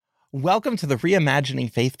Welcome to the Reimagining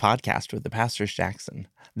Faith podcast with the Pastors Jackson.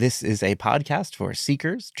 This is a podcast for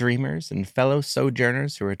seekers, dreamers, and fellow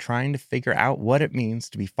sojourners who are trying to figure out what it means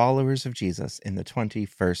to be followers of Jesus in the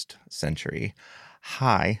 21st century.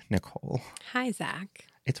 Hi, Nicole. Hi, Zach.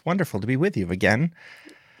 It's wonderful to be with you again.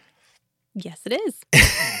 Yes, it is.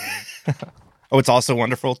 Oh, it's also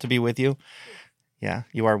wonderful to be with you. Yeah,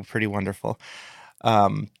 you are pretty wonderful.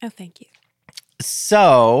 Oh, thank you.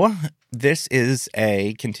 So, this is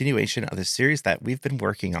a continuation of the series that we've been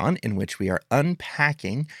working on in which we are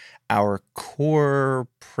unpacking our core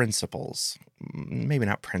principles. Maybe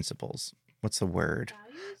not principles. What's the word?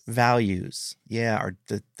 Values. Yeah,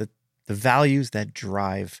 the values that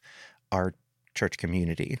drive our church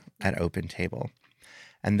community at Open Table.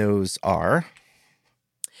 And those are?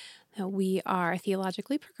 We are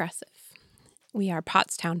theologically progressive. We are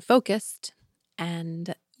Pottstown focused,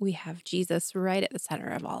 and we have Jesus right at the center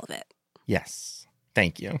of all of it. Yes.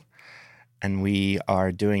 Thank you. And we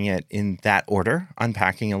are doing it in that order,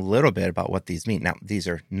 unpacking a little bit about what these mean. Now, these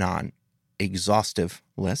are non-exhaustive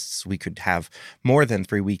lists. We could have more than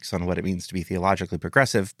 3 weeks on what it means to be theologically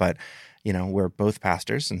progressive, but, you know, we're both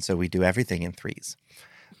pastors, and so we do everything in threes.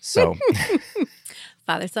 So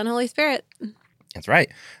Father, Son, Holy Spirit. That's right.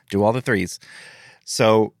 Do all the threes.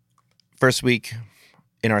 So first week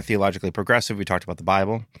in our theologically progressive, we talked about the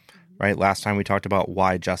Bible, right? Last time we talked about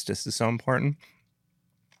why justice is so important.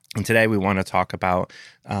 And today we want to talk about,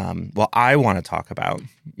 I want to talk about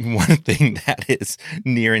one thing that is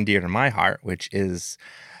near and dear to my heart, which is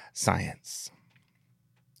science.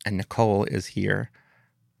 And Nicole is here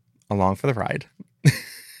along for the ride.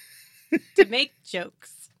 To make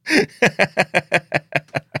jokes.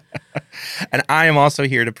 And I am also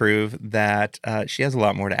here to prove that she has a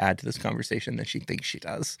lot more to add to this conversation than she thinks she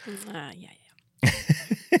does. Yeah.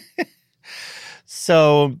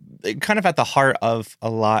 So kind of at the heart of a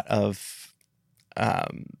lot of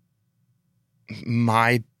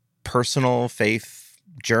my personal faith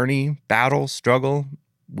journey, battle, struggle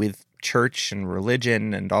with church and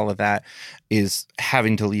religion and all of that is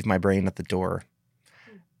having to leave my brain at the door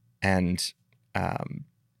and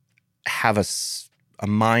have a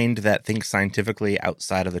mind that thinks scientifically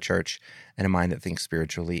outside of the church and a mind that thinks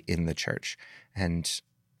spiritually in the church, and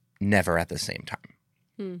never at the same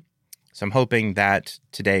time. So I'm hoping that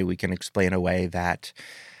today we can explain a way that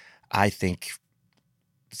I think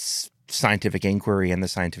scientific inquiry and the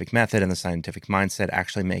scientific method and the scientific mindset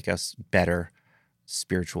actually make us better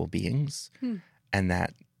spiritual beings, and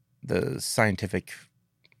that the scientific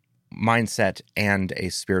mindset and a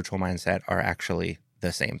spiritual mindset are actually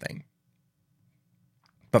the same thing.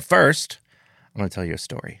 But first, I'm going to tell you a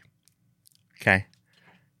story. Okay?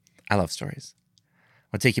 I love stories.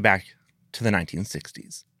 I'll take you back to the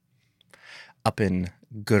 1960s, up in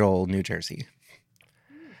good old New Jersey.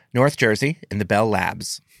 North Jersey in the Bell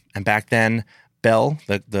Labs. And back then, Bell,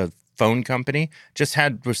 the phone company,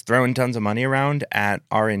 was throwing tons of money around at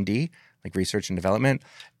R&D, like research and development,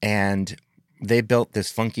 and they built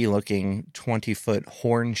this funky-looking 20-foot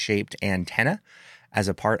horn-shaped antenna as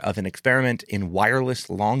a part of an experiment in wireless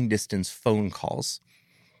long-distance phone calls.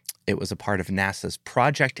 It was a part of NASA's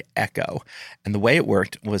Project Echo. And the way it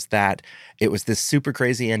worked was that it was this super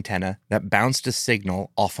crazy antenna that bounced a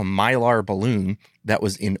signal off a Mylar balloon that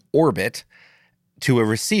was in orbit to a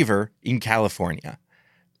receiver in California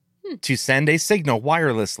to send a signal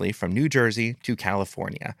wirelessly from New Jersey to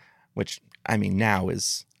California, which, I mean, now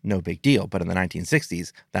is no big deal. But in the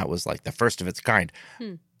 1960s, that was like the first of its kind.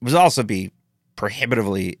 It was also be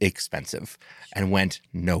prohibitively expensive and went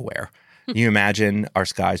nowhere. You imagine our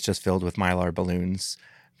skies just filled with Mylar balloons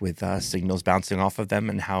with signals bouncing off of them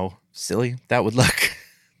and how silly that would look.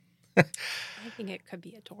 I think it could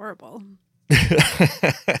be adorable.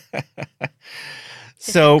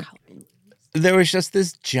 So there was just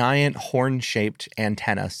this giant horn-shaped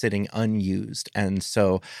antenna sitting unused. And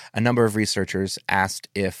so a number of researchers asked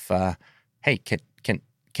if, hey,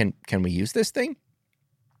 can we use this thing?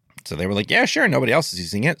 So they were like, yeah, sure. Nobody else is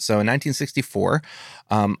using it. So in 1964,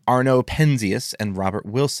 Arno Penzias and Robert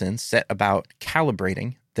Wilson set about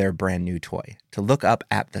calibrating their brand new toy to look up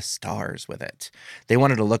at the stars with it. They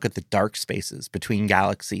wanted to look at the dark spaces between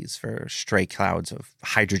galaxies for stray clouds of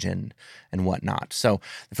hydrogen and whatnot. So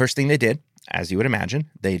the first thing they did, as you would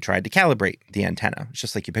imagine, they tried to calibrate the antenna. It's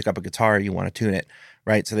just like you pick up a guitar, you want to tune it,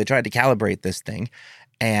 right? So they tried to calibrate this thing.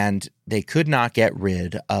 And they could not get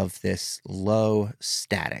rid of this low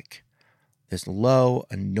static, this low,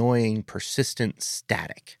 annoying, persistent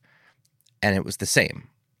static. And it was the same.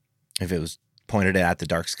 If it was pointed at the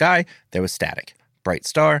dark sky, there was static. Bright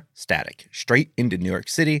star, static. Straight into New York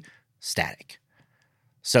City, static.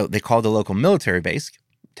 So they called the local military base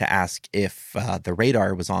to ask if the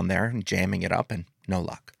radar was on there and jamming it up, and no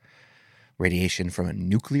luck. Radiation from a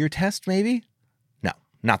nuclear test, maybe? No,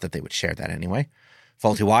 not that they would share that anyway.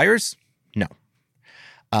 Faulty wires? No.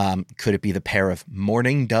 Could it be the pair of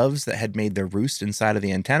mourning doves that had made their roost inside of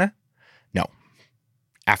the antenna? No.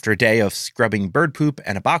 After a day of scrubbing bird poop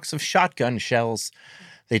and a box of shotgun shells,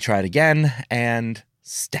 they tried again, and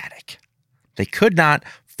static. They could not,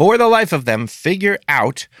 for the life of them, figure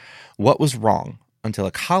out what was wrong until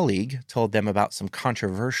a colleague told them about some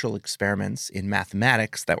controversial experiments in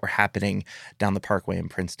mathematics that were happening down the Parkway in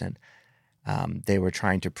Princeton. They were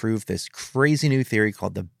trying to prove this crazy new theory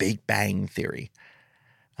called the Big Bang Theory.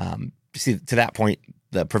 See, to that point,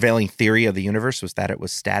 the prevailing theory of the universe was that it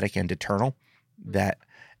was static and eternal, that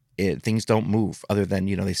things don't move other than,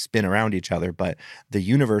 they spin around each other. But the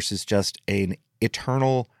universe is just an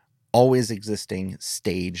eternal, always existing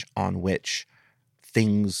stage on which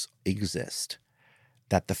things exist.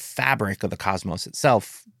 That the fabric of the cosmos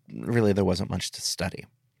itself, really, there wasn't much to study.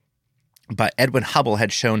 But Edwin Hubble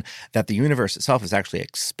had shown that the universe itself is actually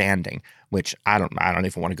expanding, which I don't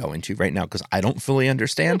even want to go into right now because I don't fully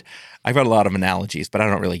understand. I've got a lot of analogies, but I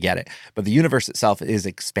don't really get it. But the universe itself is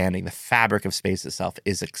expanding. The fabric of space itself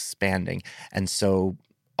is expanding. And so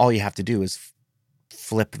all you have to do is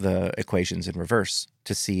flip the equations in reverse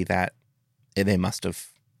to see that they must have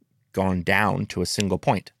gone down to a single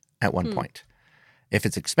point at one point. If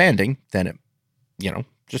it's expanding, then it,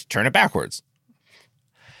 just turn it backwards.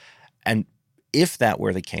 And if that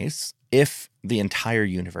were the case, if the entire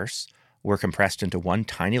universe were compressed into one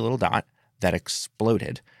tiny little dot that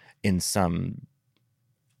exploded in some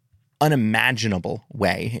unimaginable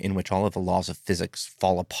way in which all of the laws of physics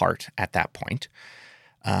fall apart at that point,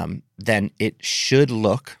 then it should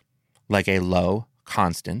look like a low,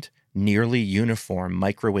 constant, nearly uniform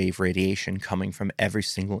microwave radiation coming from every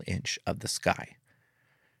single inch of the sky.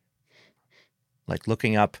 Like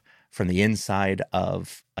looking up from the inside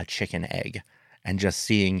of a chicken egg and just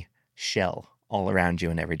seeing shell all around you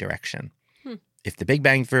in every direction. If the Big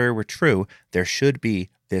Bang Theory were true, there should be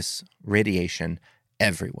this radiation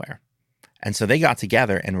everywhere. And so they got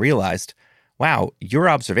together and realized, wow, your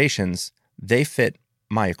observations, they fit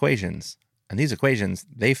my equations. And these equations,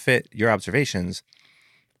 they fit your observations.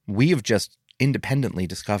 We have just independently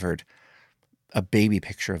discovered a baby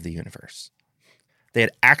picture of the universe. They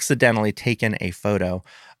had accidentally taken a photo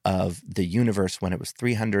of the universe when it was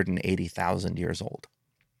 380,000 years old,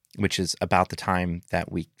 which is about the time that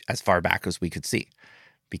as far back as we could see,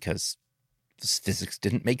 because physics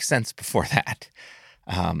didn't make sense before that,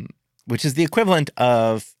 which is the equivalent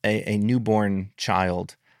of a newborn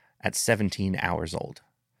child at 17 hours old.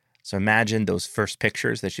 So imagine those first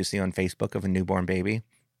pictures that you see on Facebook of a newborn baby.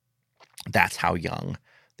 That's how young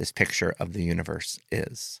this picture of the universe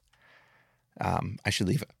is. I should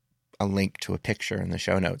leave a link to a picture in the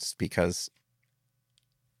show notes because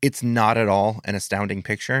it's not at all an astounding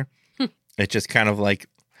picture. It's just kind of like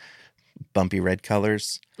bumpy red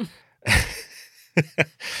colors.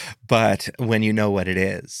 But when you know what it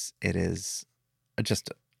is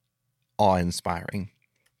just awe-inspiring.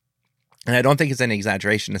 And I don't think it's any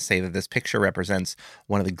exaggeration to say that this picture represents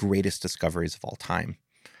one of the greatest discoveries of all time.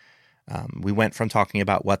 We went from talking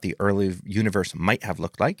about what the early universe might have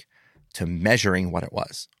looked like to measuring what it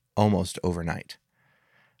was almost overnight.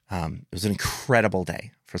 It was an incredible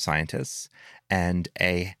day for scientists and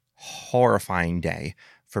a horrifying day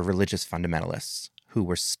for religious fundamentalists who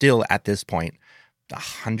were still at this point,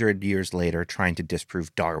 100 years later, trying to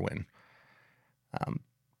disprove Darwin.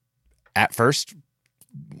 At first,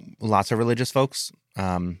 lots of religious folks,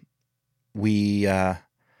 we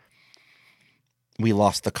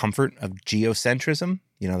lost the comfort of geocentrism,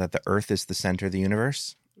 that the earth is the center of the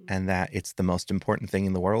universe and that it's the most important thing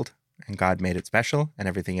in the world and God made it special and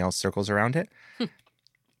everything else circles around it.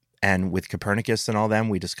 And with Copernicus and all them,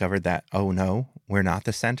 we discovered that, oh no, we're not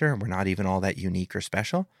the center. We're not even all that unique or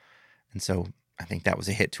special. And so I think that was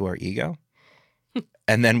a hit to our ego.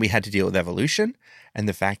 And then we had to deal with evolution and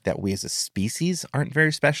the fact that we as a species aren't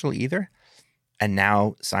very special either. And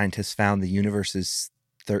now scientists found the universe's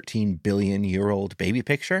 13 billion year old baby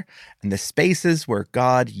picture, and the spaces where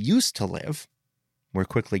God used to live were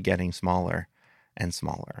quickly getting smaller and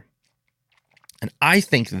smaller. And I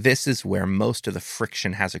think this is where most of the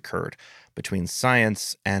friction has occurred between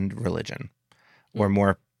science and religion, or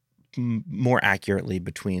more accurately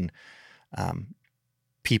between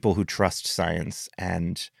people who trust science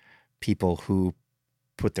and people who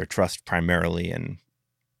put their trust primarily in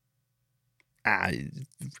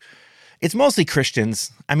it's mostly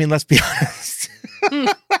Christians. I mean, let's be honest.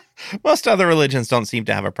 Most other religions don't seem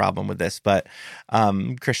to have a problem with this, but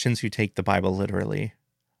Christians who take the Bible literally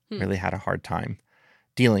really had a hard time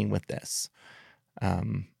dealing with this.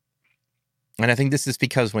 And I think this is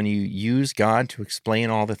because when you use God to explain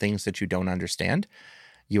all the things that you don't understand,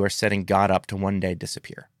 you are setting God up to one day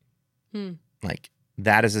disappear. Like,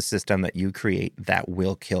 that is a system that you create that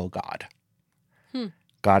will kill God.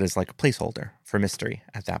 God is like a placeholder for mystery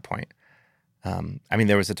at that point. I mean,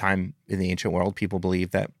 there was a time in the ancient world, people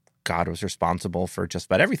believed that God was responsible for just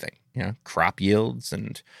about everything, crop yields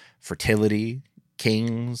and fertility,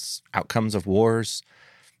 kings, outcomes of wars.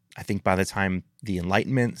 I think by the time the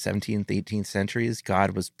Enlightenment, 17th, 18th centuries,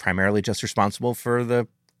 God was primarily just responsible for the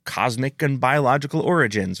cosmic and biological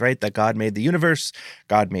origins, right? That God made the universe,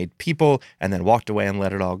 God made people, and then walked away and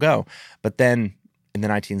let it all go. But then in the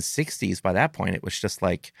 1960s, by that point, it was just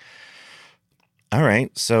like, all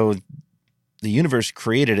right, so the universe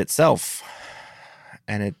created itself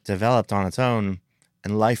and it developed on its own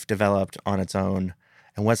and life developed on its own.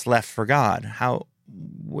 And what's left for God?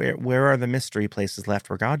 Where are the mystery places left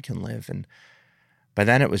where God can live? And by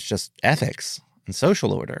then it was just ethics and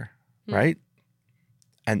social order, right?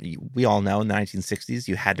 And we all know in the 1960s,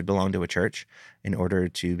 you had to belong to a church in order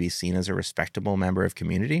to be seen as a respectable member of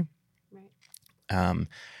community. Right.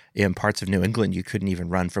 In parts of New England, you couldn't even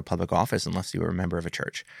run for public office unless you were a member of a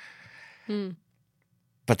church.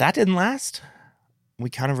 But that didn't last. We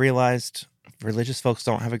kind of realized religious folks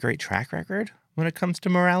don't have a great track record when it comes to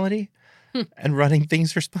morality and running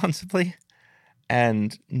things responsibly.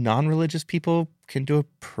 And non-religious people can do a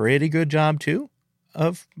pretty good job too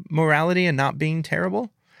of morality and not being terrible.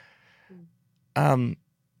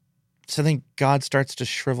 So then God starts to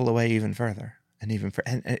shrivel away even further and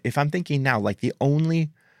and if I'm thinking now, like the only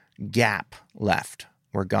gap left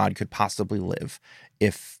where God could possibly live,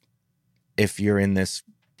 if you're in this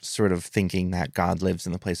sort of thinking that God lives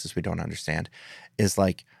in the places we don't understand, is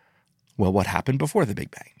like, well, what happened before the Big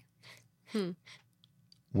Bang?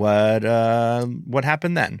 What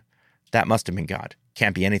happened then? That must have been God.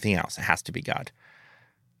 Can't be anything else. It has to be God.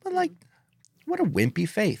 But like, what a wimpy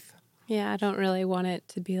faith. Yeah, I don't really want it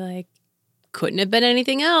to be like, couldn't have been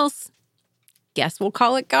anything else. Guess we'll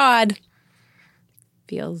call it God.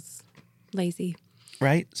 Feels lazy.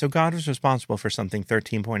 Right? So God was responsible for something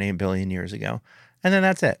 13.8 billion years ago. And then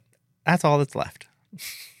that's it. That's all that's left.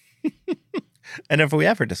 And if we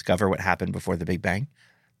ever discover what happened before the Big Bang,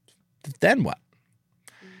 then what?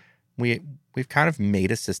 We've kind of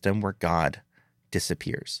made a system where God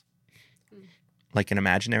disappears. Like an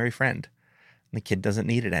imaginary friend. The kid doesn't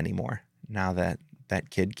need it anymore. Now that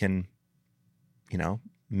kid can,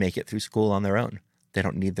 make it through school on their own. They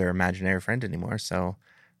don't need their imaginary friend anymore, so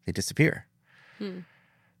they disappear.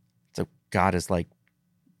 So God is like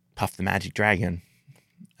Puff the Magic Dragon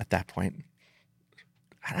at that point.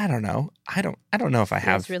 I don't know. I don't know if I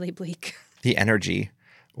have really bleak. the energy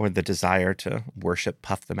or the desire to worship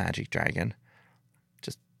Puff the Magic Dragon.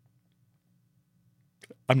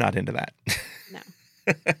 I'm not into that. No.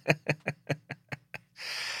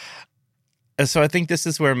 So I think this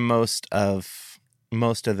is where most of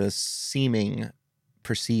the seeming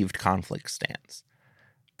perceived conflict stands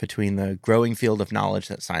between the growing field of knowledge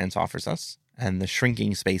that science offers us and the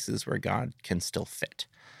shrinking spaces where God can still fit.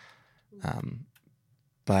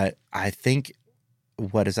 But I think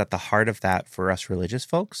what is at the heart of that for us religious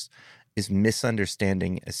folks is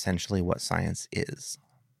misunderstanding essentially what science is.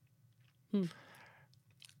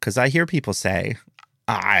 Because I hear people say,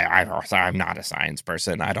 I'm not a science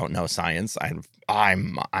person. I don't know science.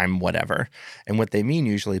 I'm whatever. And what they mean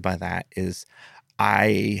usually by that is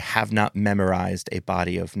I have not memorized a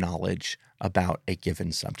body of knowledge about a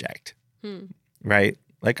given subject. Right?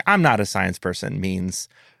 Like, I'm not a science person means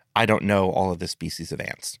I don't know all of the species of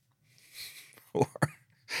ants or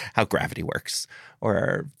how gravity works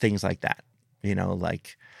or things like that.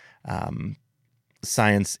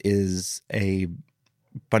 Science is a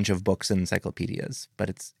bunch of books and encyclopedias, but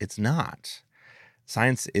it's not.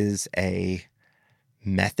 Science is a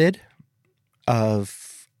method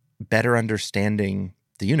of better understanding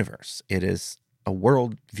the universe. It is a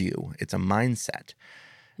worldview. It's a mindset.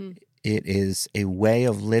 It is a way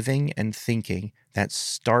of living and thinking that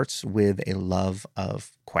starts with a love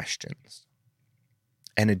of questions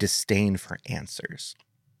and a disdain for answers.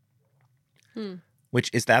 Which,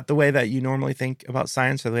 is that the way that you normally think about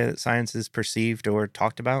science, or the way that science is perceived or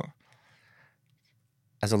talked about?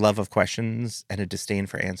 As a love of questions and a disdain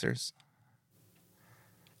for answers?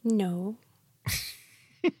 No.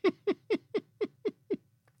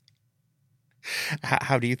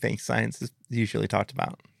 How do you think science is usually talked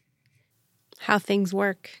about? How things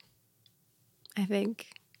work, I think.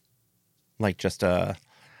 Like just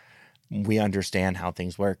we understand how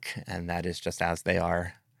things work, and that is just as they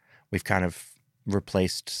are. We've kind of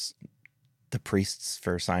replaced the priests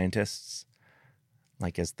for scientists,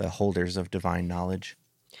 like as the holders of divine knowledge.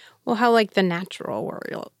 Well, how the natural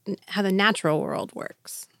world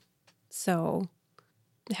works. So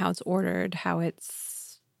how it's ordered, how it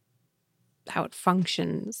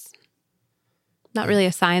functions. Not really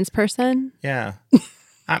a science person. Yeah.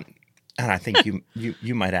 And I think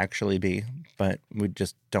you might actually be, but we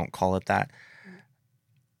just don't call it that.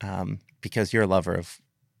 Because you're a lover of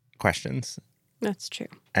questions. That's true.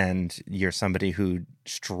 And you're somebody who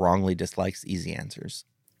strongly dislikes easy answers.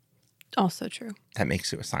 Also true. That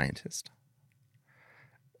makes you a scientist.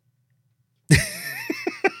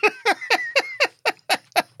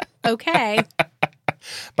 Okay.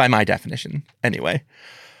 By my definition, anyway.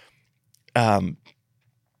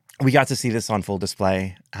 We got to see this on full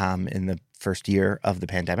display in the first year of the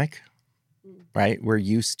pandemic, right? We're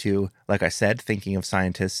used to, like I said, thinking of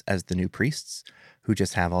scientists as the new priests who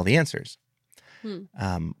just have all the answers.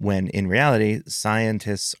 When in reality,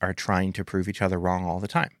 scientists are trying to prove each other wrong all the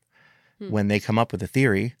time. When they come up with a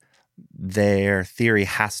theory, their theory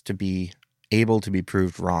has to be able to be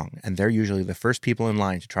proved wrong. And they're usually the first people in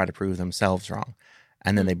line to try to prove themselves wrong.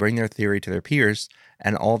 And then they bring their theory to their peers,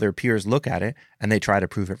 and all their peers look at it and they try to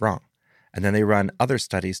prove it wrong. And then they run other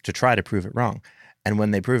studies to try to prove it wrong. And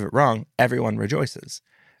when they prove it wrong, everyone rejoices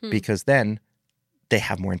because then they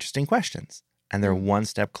have more interesting questions. And they're one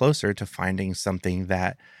step closer to finding something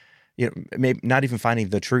that, maybe not even finding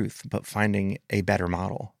the truth, but finding a better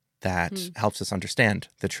model that helps us understand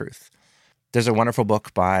the truth. There's a wonderful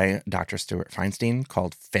book by Dr. Stuart Feinstein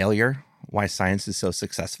called Failure, Why Science is So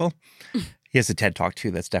Successful. He has a TED Talk,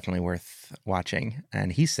 too, that's definitely worth watching.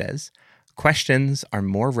 And he says, questions are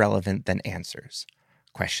more relevant than answers.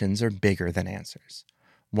 Questions are bigger than answers.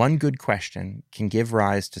 One good question can give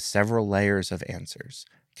rise to several layers of answers,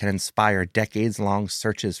 can inspire decades-long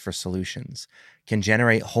searches for solutions, can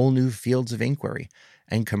generate whole new fields of inquiry,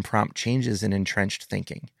 and can prompt changes in entrenched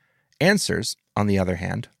thinking. Answers, on the other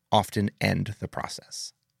hand, often end the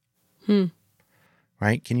process.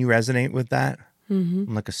 Right? Can you resonate with that?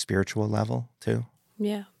 On like a spiritual level, too?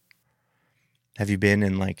 Yeah. Have you been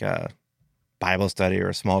in like a Bible study or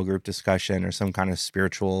a small group discussion or some kind of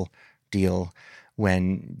spiritual deal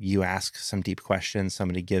when you ask some deep questions,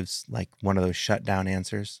 somebody gives like one of those shutdown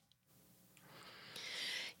answers?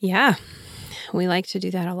 Yeah. We like to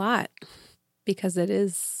do that a lot because it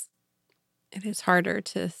is harder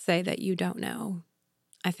to say that you don't know.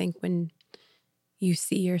 I think when you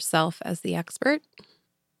see yourself as the expert,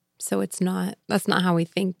 so that's not how we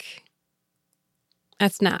think.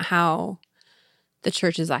 That's not how the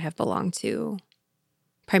churches I have belonged to,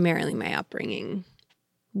 primarily my upbringing,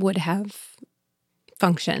 would have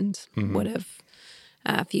functioned, would have,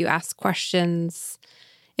 if you ask questions,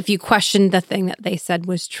 if you questioned the thing that they said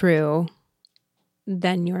was true,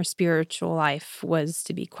 then your spiritual life was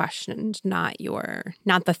to be questioned, not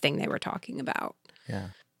the thing they were talking about. Yeah.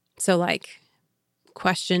 So like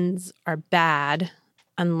questions are bad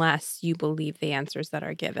unless you believe the answers that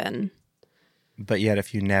are given. But yet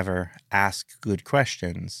if you never ask good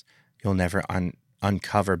questions, you'll never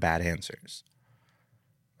uncover bad answers.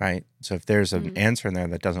 Right? So if there's an answer in there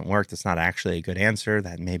that doesn't work, that's not actually a good answer,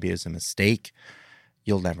 that maybe is a mistake,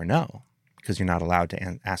 you'll never know because you're not allowed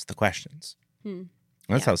to ask the questions.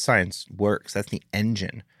 That's how science works. That's the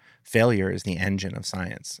engine. Failure is the engine of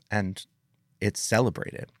science, and it's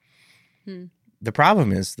celebrated. The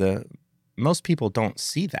problem is most people don't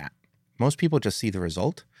see that. Most people just see the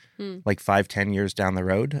result, like 5-10 years down the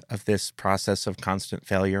road of this process of constant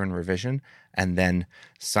failure and revision, and then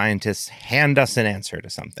scientists hand us an answer to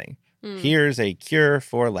something. Here's a cure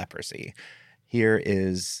for leprosy. Here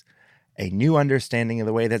is a new understanding of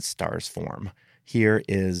the way that stars form. Here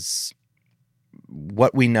is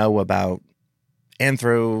what we know about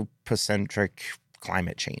anthropocentric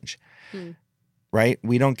climate change, right?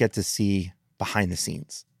 We don't get to see behind the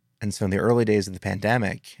scenes. And so in the early days of the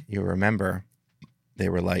pandemic, you remember they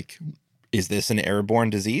were like, is this an airborne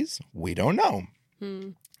disease? We don't know.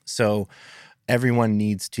 So everyone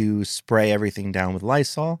needs to spray everything down with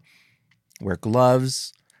Lysol, wear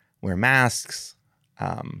gloves, wear masks,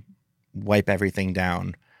 wipe everything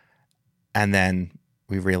down. And then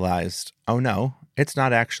we realized, oh no, it's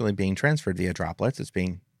not actually being transferred via droplets. It's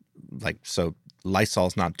being so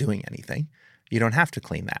Lysol's not doing anything. You don't have to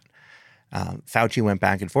clean that. Fauci went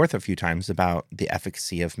back and forth a few times about the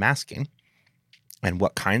efficacy of masking and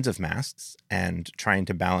what kinds of masks, and trying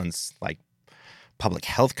to balance like public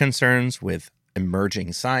health concerns with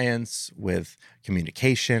emerging science, with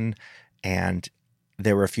communication. And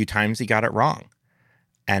there were a few times he got it wrong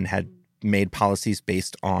and had made policies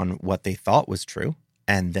based on what they thought was true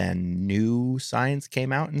And then new science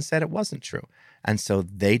came out and said it wasn't true. And so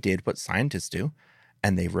they did what scientists do,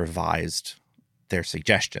 and they revised their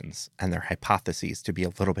suggestions and their hypotheses to be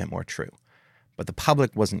a little bit more true. But the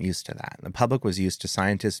public wasn't used to that. The public was used to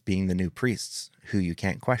scientists being the new priests who you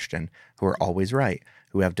can't question, who are always right,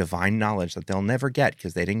 who have divine knowledge that they'll never get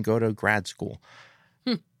because they didn't go to grad school.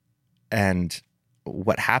 And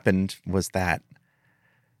what happened was that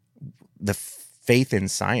the faith in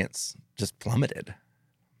science just plummeted.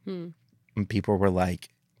 And people were like,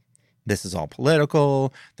 this is all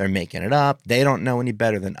political. They're making it up. They don't know any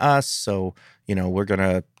better than us. So, we're going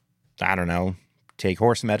to, I don't know, take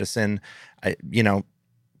horse medicine,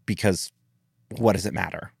 because what does it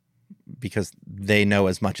matter? Because they know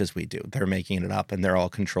as much as we do. They're making it up, and they're all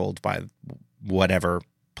controlled by whatever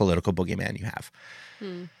political boogeyman you have.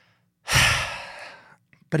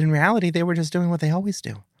 But in reality, they were just doing what they always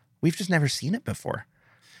do. We've just never seen it before.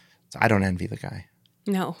 So I don't envy the guy.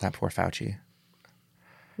 No. That poor Fauci.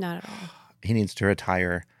 Not at all. He needs to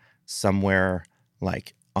retire somewhere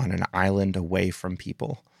like on an island away from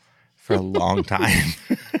people for a long time.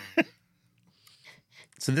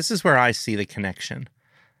 So this is where I see the connection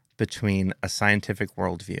between a scientific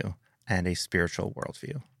worldview and a spiritual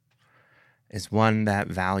worldview. Is one that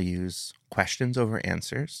values questions over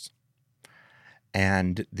answers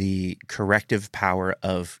and the corrective power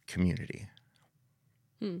of community.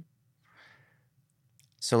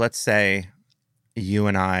 So let's say you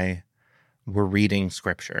and I were reading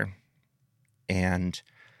scripture and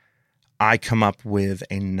I come up with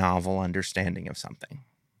a novel understanding of something.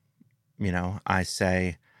 I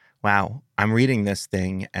say, wow, I'm reading this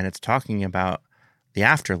thing and it's talking about the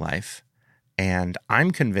afterlife, and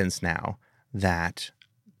I'm convinced now that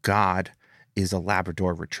God is a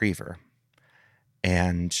Labrador retriever,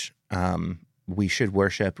 and we should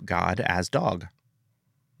worship God as dog,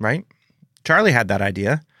 right? Charlie had that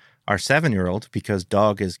idea, our 7-year-old, because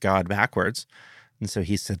dog is God backwards. And so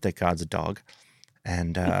he said that God's a dog.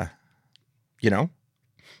 And,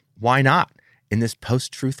 why not? In this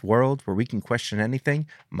post-truth world where we can question anything,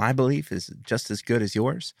 my belief is just as good as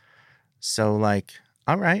yours. So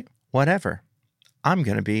all right, whatever. I'm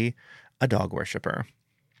going to be a dog worshiper.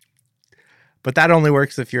 But that only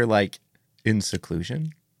works if you're in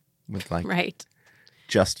seclusion with right.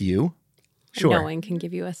 just you. Sure. No one can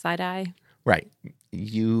give you a side eye. Right.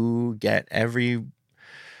 You get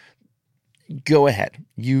go ahead.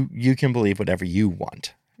 You can believe whatever you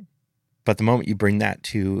want. But the moment you bring that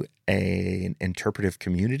to an interpretive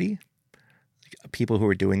community, people who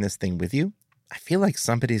are doing this thing with you, I feel like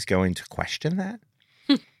somebody's going to question that.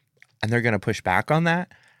 And they're going to push back on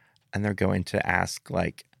that. And they're going to ask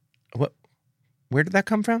where did that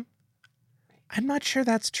come from? I'm not sure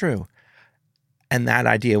that's true. And that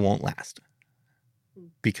idea won't last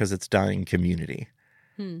because it's done in community.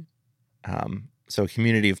 So a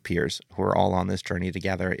community of peers who are all on this journey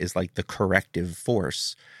together is the corrective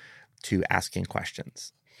force to asking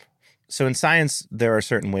questions. So in science, there are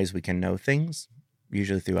certain ways we can know things,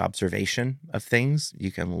 usually through observation of things.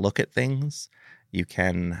 You can look at things. You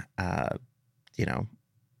can,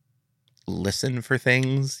 listen for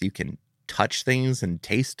things. You can touch things and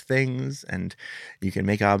taste things, and you can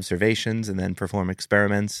make observations and then perform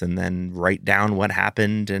experiments and then write down what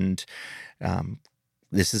happened. And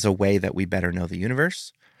this is a way that we better know the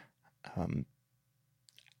universe.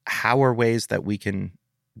 How are ways that we can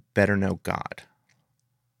better know God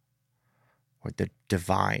or the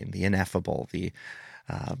divine, the ineffable, the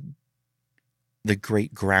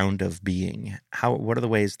great ground of being? What are the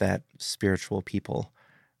ways that spiritual people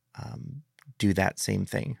do that same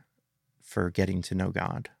thing for getting to know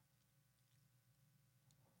God?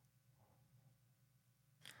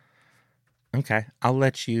 Okay, I'll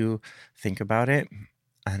let you think about it,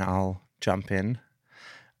 and I'll jump in.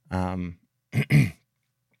 I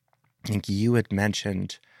think you had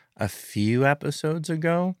mentioned a few episodes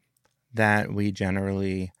ago that we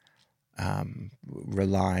generally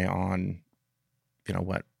rely on,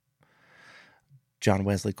 what John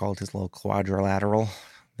Wesley called his little quadrilateral,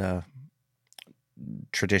 the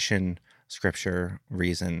tradition, scripture,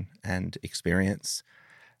 reason, and experience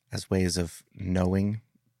as ways of knowing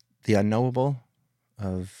the unknowable,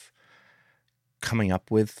 of coming up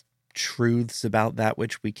with truths about that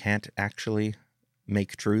which we can't actually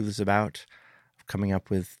make truths about, coming up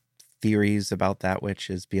with theories about that which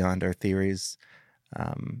is beyond our theories,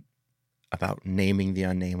 about naming the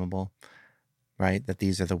unnameable, right? That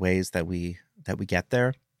these are the ways that we get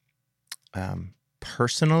there.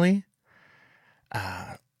 Personally,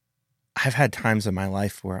 I've had times in my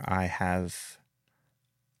life where I have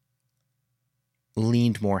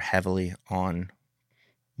leaned more heavily on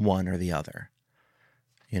one or the other.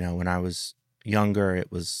 When I was younger,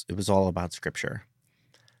 it was all about scripture.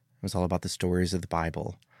 It was all about the stories of the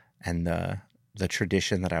Bible and the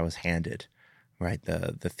tradition that I was handed, right?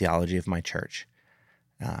 The theology of my church.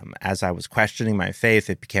 As I was questioning my faith,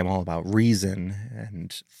 it became all about reason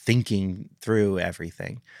and thinking through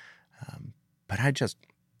everything. But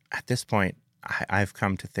at this point, I've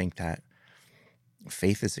come to think that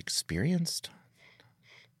faith is experienced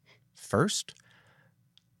first.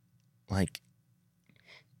 Like,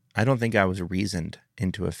 I don't think I was reasoned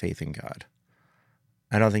into a faith in God.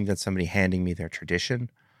 I don't think that somebody handing me their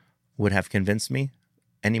tradition would have convinced me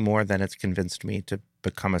any more than it's convinced me to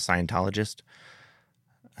become a Scientologist.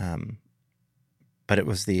 But it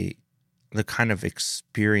was the kind of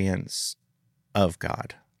experience of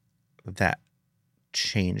God that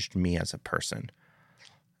changed me as a person.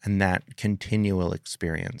 And that continual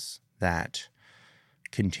experience that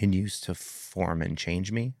continues to form and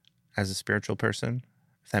change me as a spiritual person,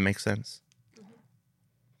 if that makes sense.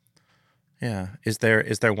 Yeah. Is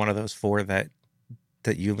there one of those four that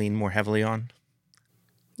you lean more heavily on?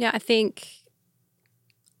 Yeah, I think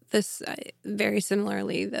this very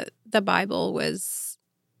similarly, the Bible was,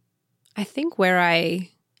 I think, where I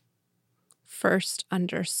first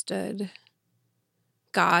understood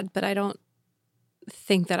God, but I don't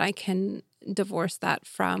think that I can divorce that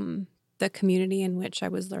from the community in which I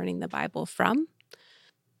was learning the Bible from.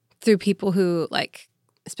 Through people who, like,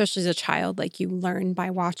 especially as a child, like, you learn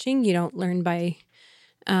by watching. You don't learn by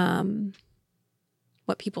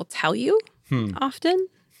what people tell you often.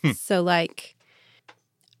 So, like,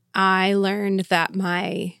 I learned that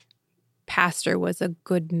my pastor was a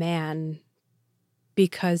good man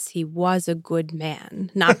because he was a good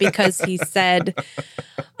man, not because he said,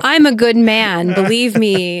 I'm a good man, believe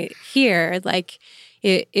me here. Like,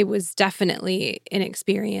 it was definitely an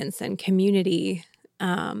experience and community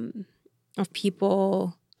of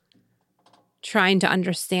people trying to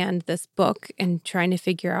understand this book and trying to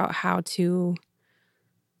figure out how to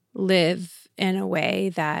live in a way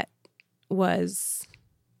that was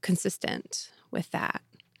consistent with that.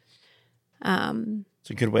 It's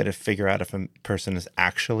a good way to figure out if a person is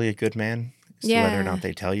actually a good man, is to whether or not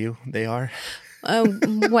they tell you they are.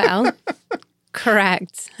 Well,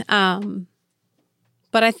 correct.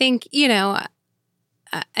 But I think,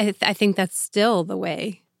 I think that's still the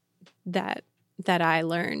way that I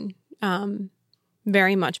learn,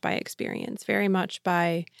 very much by experience, very much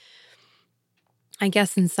by, I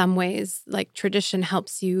guess in some ways, like, tradition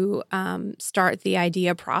helps you start the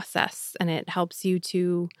idea process, and it helps you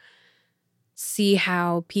to see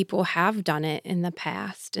how people have done it in the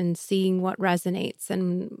past and seeing what resonates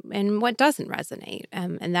and what doesn't resonate.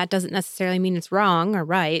 And that doesn't necessarily mean it's wrong or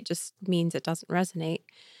right. It just means it doesn't resonate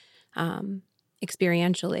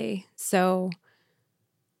experientially. So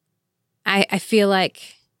I feel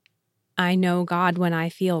like I know God when I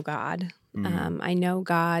feel God. I know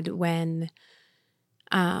God when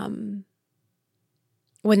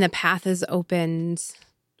the path is opened,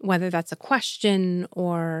 whether that's a question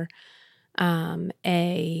or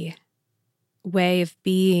a way of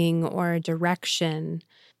being or a direction,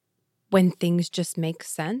 when things just make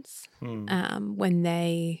sense, when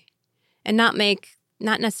they, and not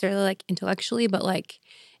necessarily like intellectually, but like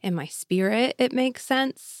in my spirit, it makes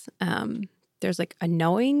sense. There's like a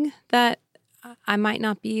knowing that I might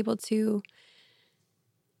not be able to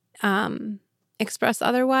express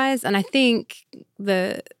otherwise. And I think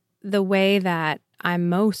the way that I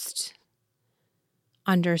most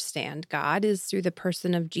understand God is through the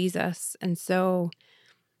person of Jesus. And so,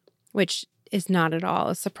 which is not at all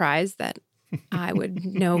a surprise that I would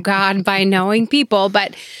know God by knowing people,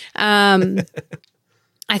 but I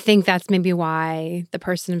think that's maybe why the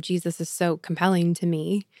person of Jesus is so compelling to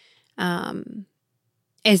me,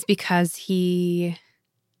 is because he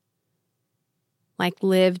like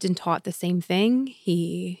lived and taught the same thing.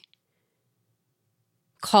 He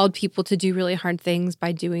called people to do really hard things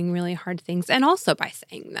by doing really hard things and also by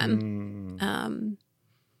saying them.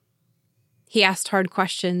 He asked hard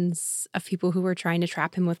questions of people who were trying to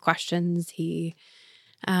trap him with questions. He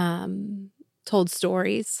told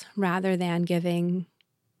stories rather than giving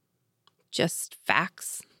just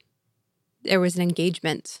facts. There was an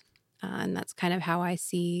engagement, and that's kind of how I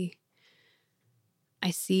see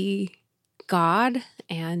God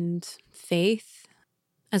and faith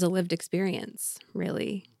as a lived experience,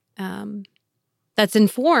 really. That's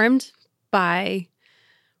informed by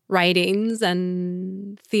writings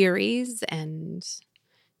and theories and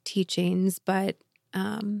teachings, but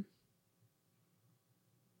I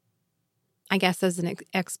guess as an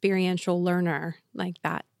experiential learner, like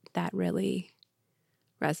that really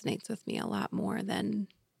resonates with me a lot more than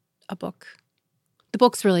a book The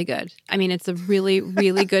book's really good. I mean, it's a really,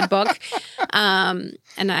 really good book. And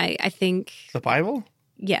I think... The Bible?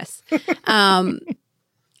 Yes.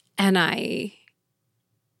 And I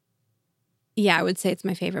would say it's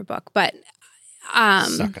my favorite book. But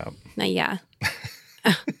Suck up. yeah.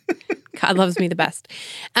 God loves me the best.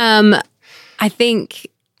 I think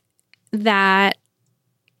that,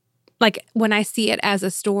 like, when I see it as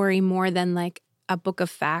a story more than like a book of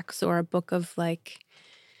facts or a book of like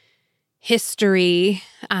history,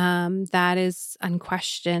 that is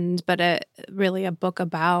unquestioned, but really a book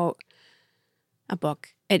about a book.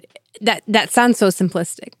 That sounds so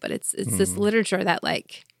simplistic, but it's this literature that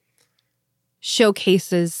like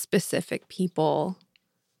showcases specific people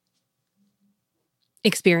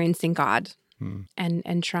experiencing God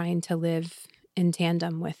and trying to live in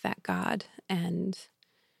tandem with that God. And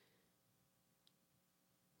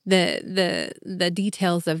the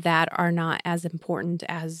details of that are not as important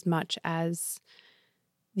as much as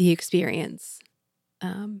the experience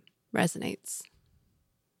resonates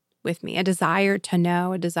with me. A desire to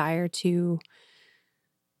know, a desire to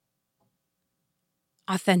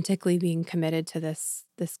authentically being committed to this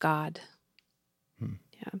God.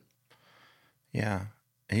 Yeah. Yeah.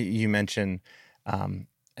 You mentioned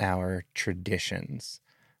our traditions.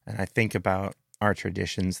 And I think about our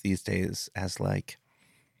traditions these days as like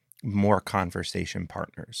more conversation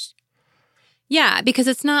partners. Yeah, because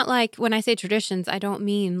it's not like, when I say traditions, I don't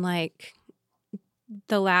mean like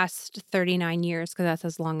the last 39 years, because that's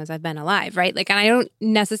as long as I've been alive, right? Like, and I don't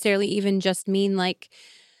necessarily even just mean like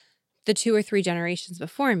the 2 or 3 generations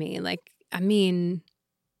before me. Like, I mean,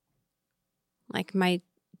 like my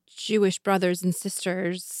Jewish brothers and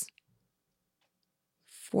sisters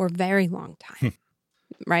for a very long time,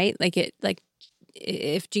 right? Like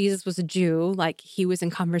if Jesus was a Jew, like he was in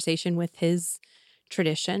conversation with his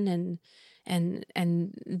tradition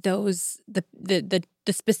and those the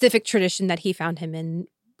specific tradition that he found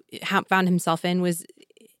himself in was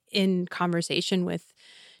in conversation with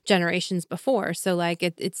generations before. So like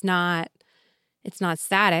it's not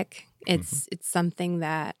static. It's something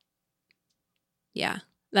that, yeah,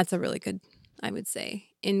 that's a really good, I would say,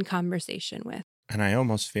 in conversation with. And I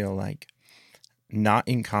almost feel like not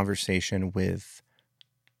in conversation with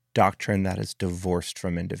doctrine that is divorced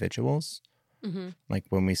from individuals. Like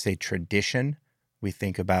when we say tradition, we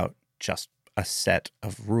think about just a set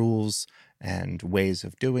of rules and ways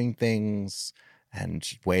of doing things and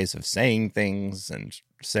ways of saying things and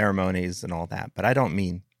ceremonies and all that. But I don't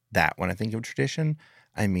mean that when I think of tradition.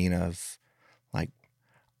 I mean of like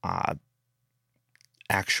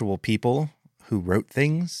actual people who wrote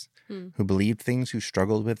things, who believed things, who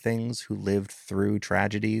struggled with things, who lived through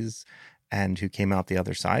tragedies and who came out the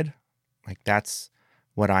other side. Like that's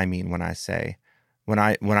what I mean when I say, when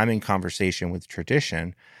I'm in conversation with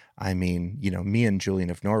tradition, I mean, you know, me and Julian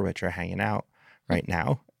of Norwich are hanging out right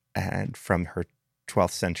now, and from her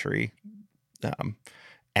 12th century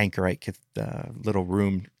anchorite little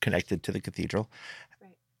room connected to the cathedral,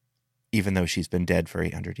 right, even though she's been dead for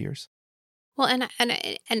 800 years. Well, and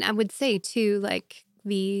I would say too, like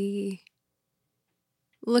the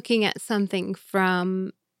looking at something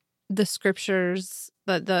from the scriptures,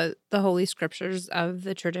 the holy scriptures of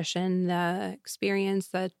the tradition, the experience,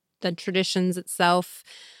 the traditions itself,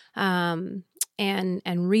 and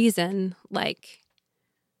reason. Like,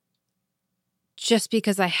 just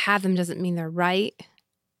because I have them doesn't mean they're right.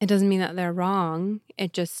 It doesn't mean that they're wrong.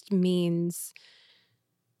 It just means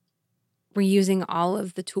we're using all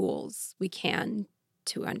of the tools we can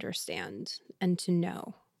to understand and to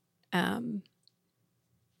know.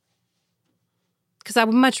 Because I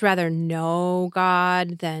would much rather know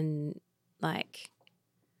God than like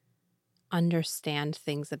understand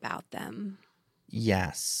things about them.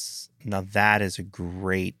 Yes. Now that is a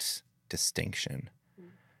great distinction.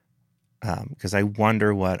 Because I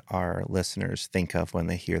wonder what our listeners think of when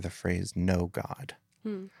they hear the phrase know God.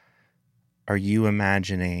 Are you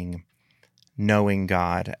imagining knowing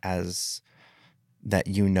God as that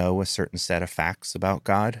you know a certain set of facts about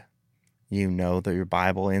God? You know that your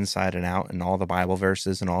Bible inside and out and all the Bible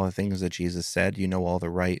verses and all the things that Jesus said. You know all the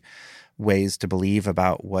right ways to believe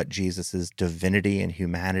about what Jesus's divinity and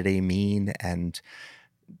humanity mean, and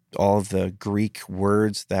all of the Greek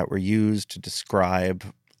words that were used to describe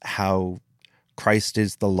how Christ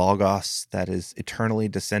is the Logos that is eternally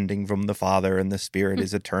descending from the Father, and the Spirit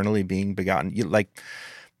is eternally being begotten.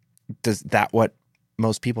 Does that what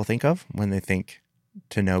most people think of when they think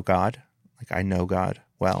to know God? Like, I know God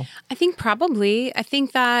well. I think probably. I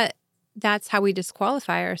think that that's how we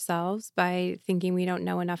disqualify ourselves, by thinking we don't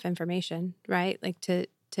know enough information, right? Like to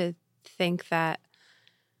think that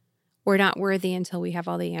we're not worthy until we have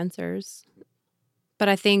all the answers. But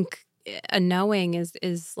I think a knowing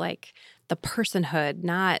is like the personhood,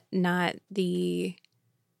 not the,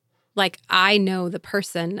 like, I know the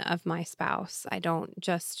person of my spouse. I don't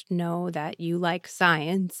just know that you like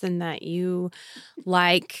science and that you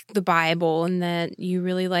like the Bible and that you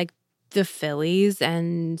really like the Phillies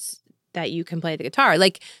and that you can play the guitar.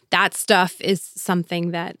 Like, that stuff is something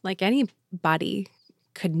that, like, anybody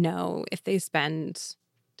could know if they spend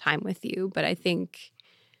time with you. But I think,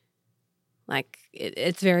 like,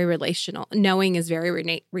 it's very relational. Knowing is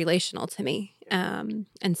very relational to me.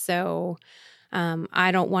 And so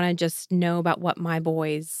I don't want to just know about what my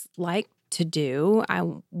boys like to do. I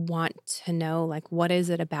want to know, like, what is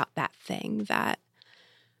it about that thing that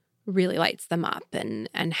really lights them up,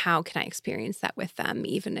 and how can I experience that with them,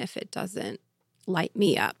 even if it doesn't light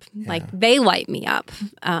me up. Yeah. Like, they light me up.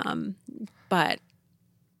 But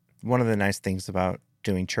one of the nice things about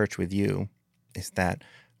doing church with you is that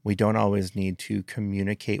we don't always need to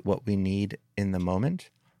communicate what we need in the moment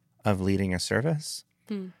of leading a service,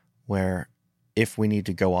 where if we need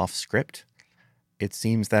to go off script, it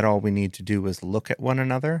seems that all we need to do is look at one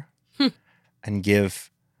another and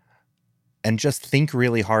just think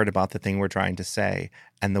really hard about the thing we're trying to say,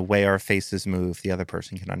 and the way our faces move, the other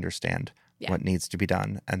person can understand what needs to be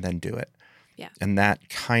done and then do it. Yeah. And that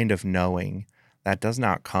kind of knowing, that does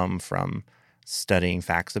not come from studying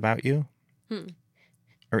facts about you.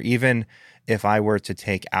 Or even if I were to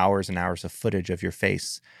take hours and hours of footage of your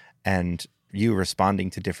face and you responding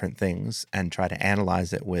to different things and try to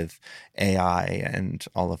analyze it with AI and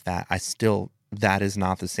all of that, that is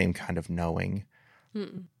not the same kind of knowing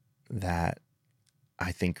that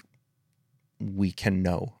I think we can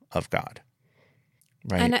know of God.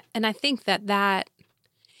 Right. And I think that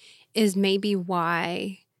is maybe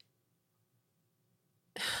why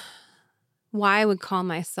I would call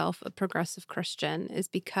myself a progressive Christian, is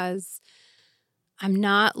because I'm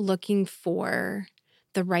not looking for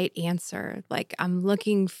the right answer. Like, I'm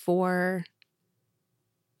looking for,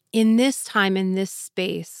 in this time, in this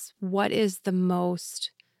space, what is the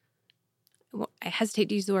most, well, I hesitate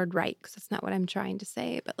to use the word right because that's not what I'm trying to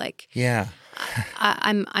say, but, like, Yeah.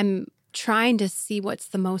 I'm trying to see what's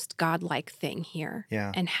the most godlike thing here.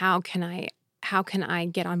 Yeah. And how can I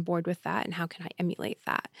get on board with that, and how can I emulate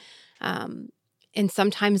that? And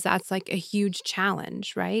sometimes that's like a huge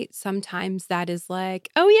challenge, right? Sometimes that is like,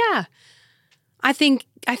 oh yeah, I think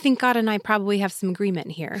God and I probably have some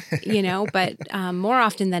agreement here, but more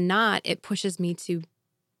often than not, it pushes me to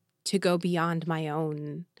go beyond my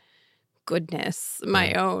own goodness,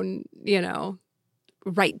 my own,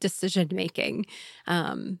 right decision making.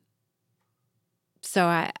 So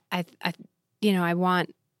I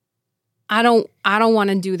don't want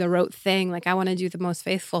to do the rote thing. Like, I want to do the most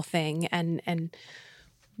faithful thing, and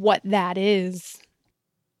what that is,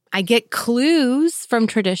 I get clues from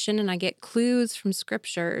tradition and I get clues from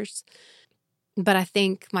scriptures, but I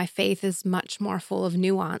think my faith is much more full of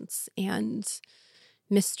nuance and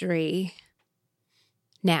mystery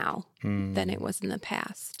now than it was in the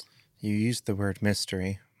past. You used the word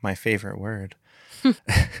mystery, my favorite word.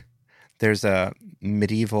 There's a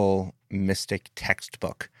medieval mystic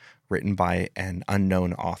textbook written by an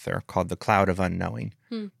unknown author called The Cloud of Unknowing.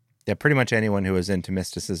 That pretty much anyone who was into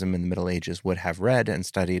mysticism in the Middle Ages would have read and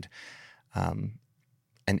studied. And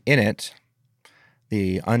in it,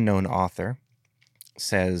 the unknown author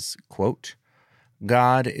says, quote,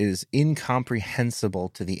 "God is incomprehensible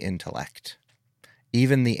to the intellect.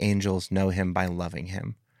 Even the angels know him by loving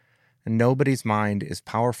him. And nobody's mind is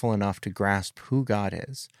powerful enough to grasp who God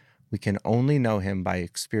is. We can only know him by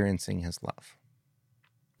experiencing his love."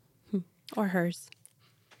 Or hers.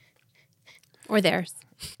 Or theirs.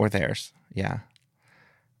 Or theirs, yeah.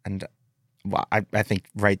 And well, I think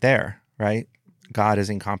right there, right? God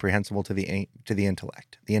is incomprehensible to the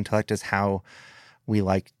intellect. The intellect is how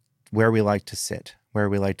where we like to sit, where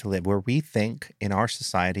we like to live, where we think in our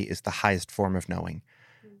society is the highest form of knowing,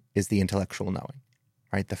 is the intellectual knowing,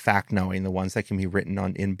 right? The fact knowing, the ones that can be written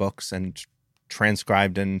in books and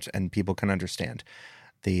transcribed and people can understand.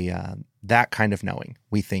 That kind of knowing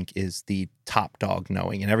we think is the top dog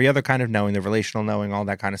knowing, and every other kind of knowing, the relational knowing, all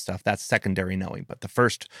that kind of stuff, that's secondary knowing. But the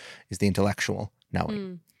first is the intellectual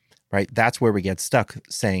knowing, right? That's where we get stuck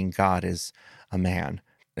saying God is a man.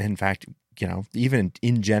 In fact, even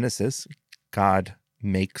in Genesis, God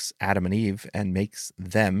makes Adam and Eve and makes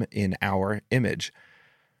them in our image,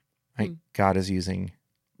 right? God is using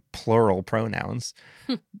plural pronouns,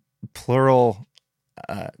 plural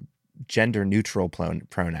gender neutral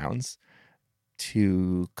pronouns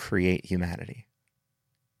to create humanity.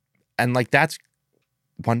 And like, that's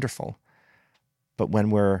wonderful. But when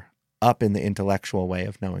we're up in the intellectual way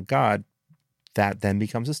of knowing God, that then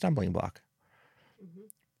becomes a stumbling block. Mm-hmm.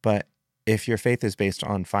 But if your faith is based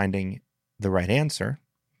on finding the right answer,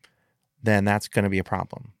 then that's going to be a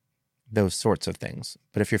problem. Those sorts of things.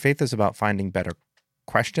 But if your faith is about finding better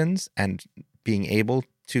questions and being able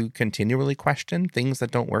to continually question things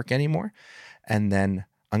that don't work anymore, and then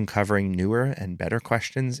uncovering newer and better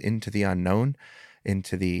questions into the unknown,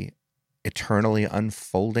 into the eternally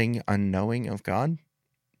unfolding unknowing of God,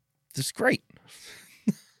 this is great.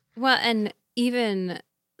 Well, and even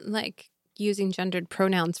like using gendered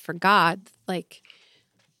pronouns for God, like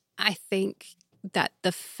I think that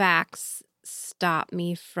the facts stop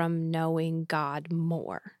me from knowing God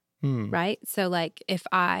more, right? So like if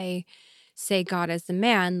I say God is a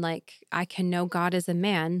man, like I can know God as a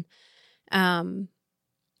man, and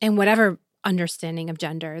whatever understanding of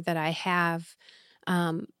gender that I have.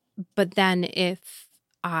 But then if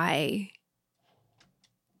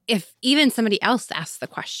even somebody else asks the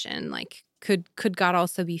question, like, could God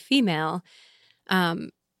also be female?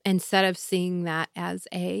 Instead of seeing that as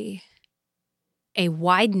a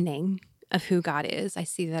widening of who God is, I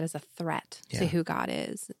see that as a threat to who God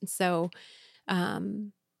is. And so,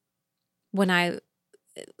 when I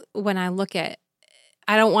look at,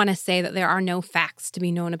 I don't want to say that there are no facts to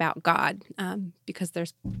be known about God, because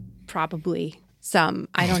there's probably some,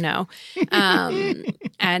 I don't know.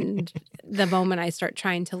 And the moment I start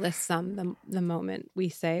trying to list some, the moment we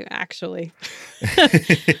say, actually,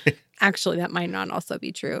 that might not also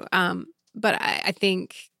be true. But I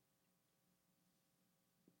think,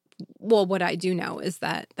 well, what I do know is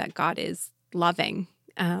that God is loving.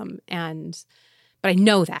 But I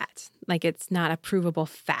know that, like, it's not a provable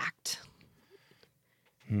fact.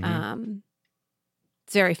 Mm-hmm.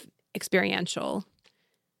 It's very experiential.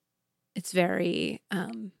 It's very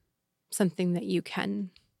something that you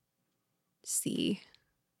can see.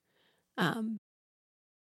 Yeah.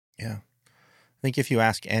 I think if you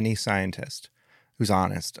ask any scientist who's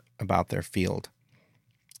honest about their field,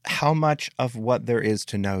 how much of what there is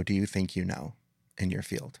to know do you think you know in your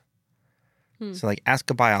field? So like ask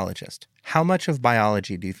a biologist, how much of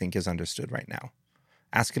biology do you think is understood right now?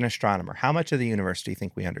 Ask an astronomer, how much of the universe do you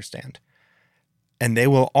think we understand? And they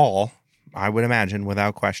will all, I would imagine,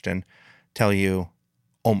 without question, tell you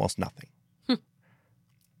almost nothing.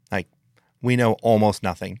 Like, we know almost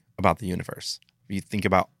nothing about the universe. If you think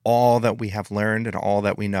about all that we have learned and all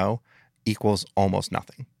that we know equals almost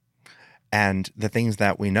nothing. And the things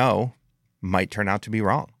that we know might turn out to be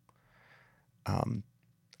wrong.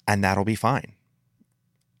 And that'll be fine.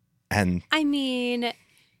 And I mean,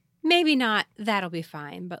 maybe not that'll be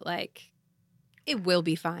fine, but like it will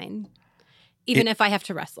be fine. Even if I have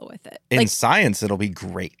to wrestle with it. In science, it'll be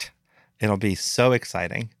great. It'll be so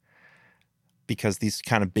exciting because these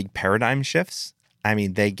kind of big paradigm shifts, I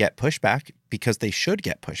mean, they get pushback because they should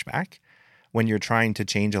get pushback. When you're trying to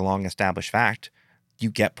change a long established fact, you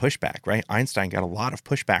get pushback, right? Einstein got a lot of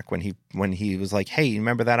pushback when he was like, hey,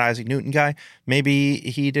 remember that Isaac Newton guy? Maybe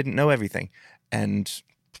he didn't know everything. And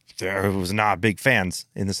there was not big fans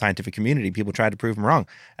in the scientific community. People tried to prove him wrong,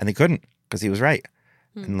 and they couldn't because he was right.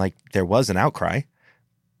 And like there was an outcry,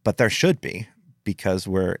 but there should be, because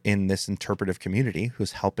we're in this interpretive community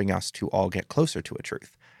who's helping us to all get closer to a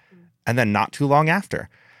truth. And then not too long after,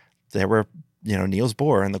 there were, Niels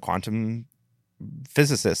Bohr and the quantum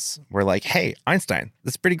physicists were like, hey, Einstein,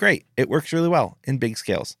 this is pretty great. It works really well in big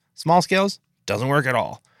scales. Small scales, doesn't work at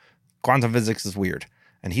all. Quantum physics is weird.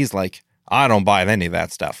 And he's like, I don't buy any of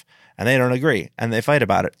that stuff. And they don't agree. And they fight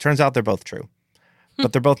about it. Turns out they're both true.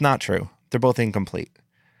 But they're both not true. They're both incomplete.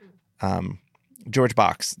 George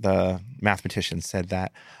Box, the mathematician, said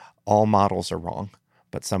that all models are wrong,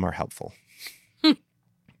 but some are helpful.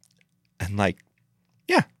 And like,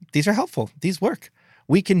 yeah, these are helpful. These work.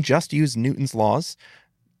 We can just use Newton's laws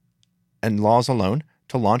and laws alone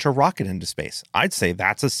to launch a rocket into space. I'd say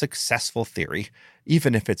that's a successful theory,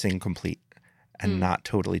 even if it's incomplete and not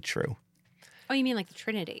totally true. Oh, you mean like the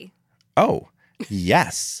Trinity? Oh,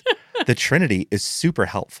 yes. The Trinity is super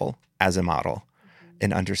helpful as a model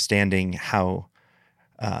in understanding how,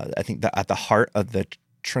 I think that at the heart of the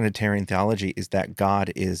Trinitarian theology is that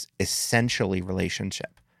God is essentially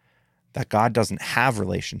relationship. That God doesn't have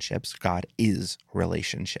relationships. God is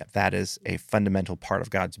relationship. That is a fundamental part of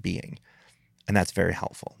God's being. And that's very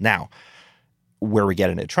helpful. Now, where we get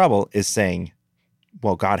into trouble is saying,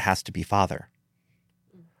 well, God has to be Father.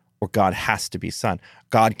 Or God has to be Son.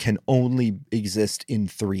 God can only exist in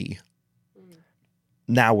three.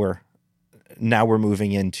 Now we're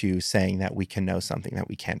moving into saying that we can know something that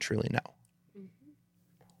we can't truly know.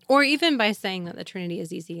 Or even by saying that the Trinity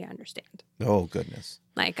is easy to understand. Oh, goodness.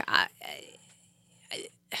 Like,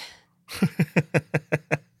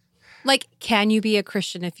 Like, can you be a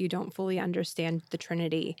Christian if you don't fully understand the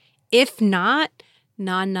Trinity? If not,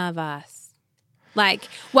 none of us. Like,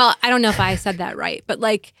 well, I don't know if I said that right, but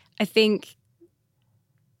like, I think,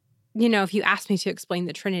 if you asked me to explain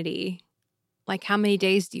the Trinity, like, how many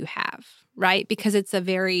days do you have? Right? Because it's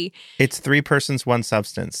It's 3 persons, 1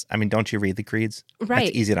 substance. I mean, don't you read the creeds? Right.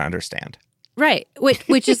 That's easy to understand. Right.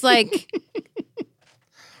 Which is like,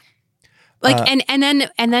 and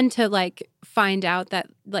then to like find out that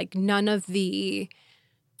like none of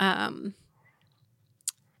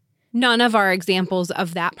our examples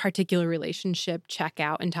of that particular relationship check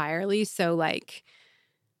out entirely. So like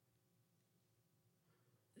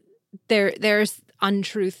there's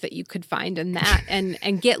untruth that you could find in that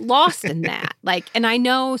and get lost in that. Like, and I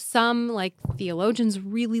know some like theologians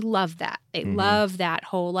really love that. They love that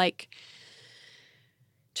whole like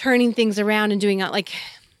turning things around and doing that. Like,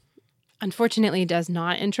 unfortunately, it does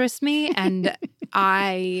not interest me. And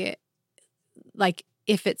I like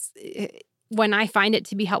when I find it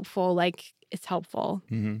to be helpful, like it's helpful.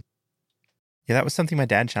 Mm-hmm. Yeah, that was something my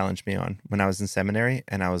dad challenged me on when I was in seminary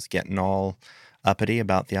and I was getting all uppity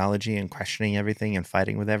about theology and questioning everything and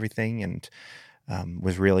fighting with everything and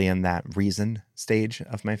was really in that reason stage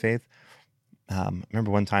of my faith. I remember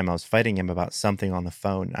one time I was fighting him about something on the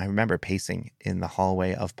phone. I remember pacing in the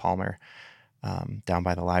hallway of Palmer down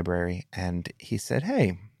by the library, and he said,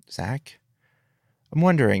 "Hey, Zach, I'm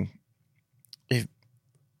wondering,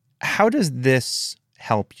 how does this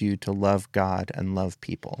help you to love God and love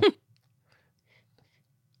people?"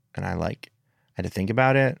 And I had to think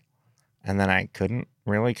about it. And then I couldn't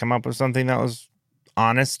really come up with something that was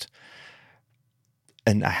honest.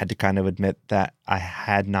 And I had to kind of admit that I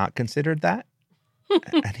had not considered that.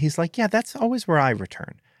 And he's like, yeah, that's always where I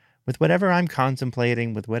return. With whatever I'm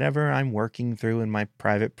contemplating, with whatever I'm working through in my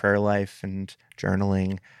private prayer life and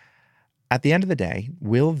journaling, at the end of the day,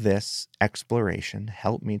 will this exploration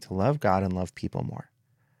help me to love God and love people more?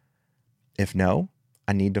 If no,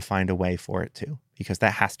 I need to find a way for it to, because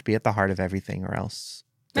that has to be at the heart of everything or else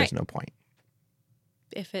there's no point.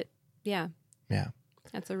 Yeah.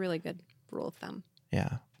 That's a really good rule of thumb.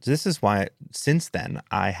 Yeah. So this is why since then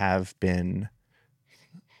I have been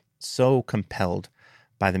so compelled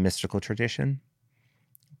by the mystical tradition,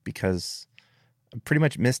 because pretty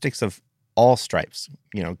much mystics of all stripes,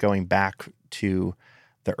 going back to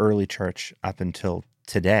the early church up until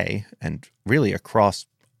today and really across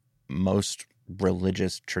most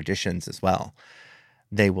religious traditions as well,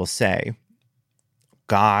 they will say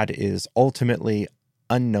God is ultimately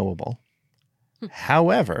unknowable.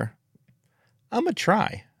 However, I'm going to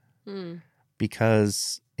try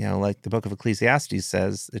because, like the book of Ecclesiastes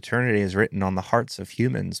says, eternity is written on the hearts of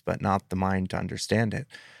humans, but not the mind to understand it.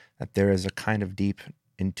 That there is a kind of deep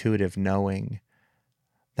intuitive knowing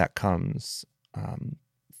that comes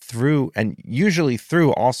through, and usually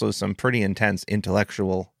through also some pretty intense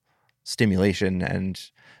intellectual stimulation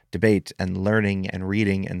and debate and learning and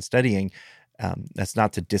reading and studying. That's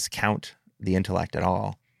not to discount the intellect at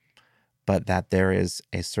all, but that there is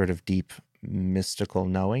a sort of deep mystical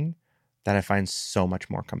knowing that I find so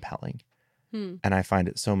much more compelling. And I find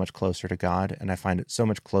it so much closer to God, and I find it so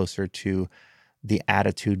much closer to the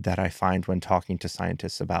attitude that I find when talking to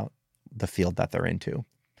scientists about the field that they're into,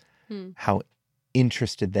 how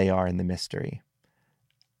interested they are in the mystery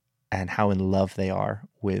and how in love they are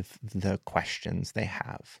with the questions they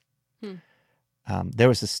have. There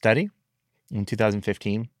was a study in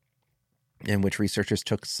 2015 in which researchers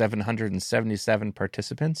took 777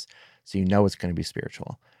 participants, so it's going to be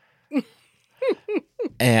spiritual.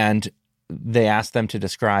 And they asked them to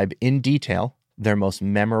describe in detail their most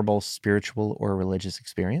memorable spiritual or religious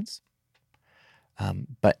experience.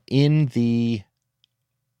 But in the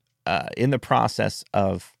process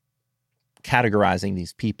of categorizing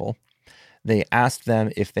these people, they asked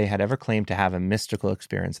them if they had ever claimed to have a mystical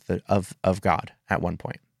experience of God at one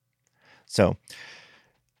point. So,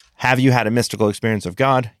 have you had a mystical experience of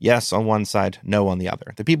God? Yes, on one side, no on the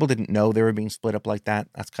other. The people didn't know they were being split up like that.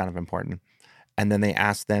 That's kind of important. And then they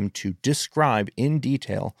asked them to describe in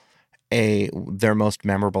detail their most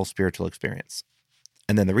memorable spiritual experience.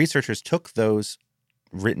 And then the researchers took those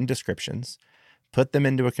written descriptions, put them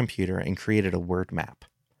into a computer, and created a word map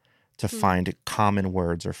to find common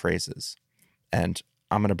words or phrases. And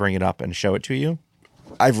I'm going to bring it up and show it to you.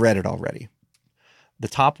 I've read it already. The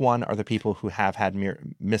top one are the people who have had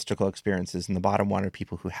mystical experiences, and the bottom one are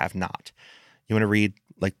people who have not. You want to read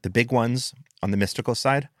like the big ones on the mystical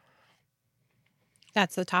side?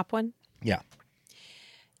 That's the top one? Yeah.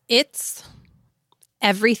 It's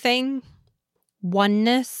everything,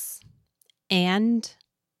 oneness, and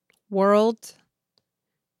world,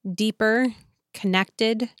 deeper,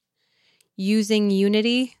 connected, using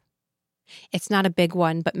unity. It's not a big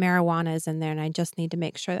one, but marijuana is in there, and I just need to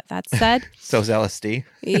make sure that that's said. So's LSD.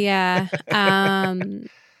 Yeah.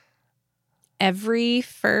 Every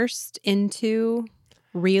first into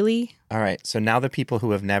really All right. So now the people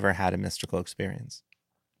who have never had a mystical experience.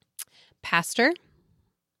 pastor,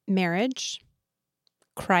 marriage,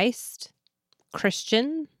 Christ,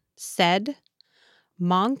 Christian, said,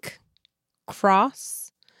 monk,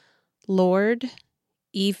 cross, Lord,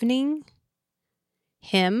 evening,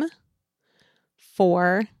 hymn,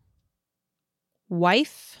 for,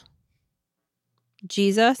 wife,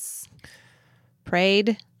 Jesus,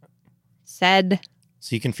 prayed, said.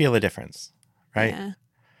 So you can feel the difference, right? Yeah.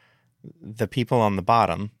 The people on the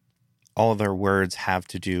bottom, all their words have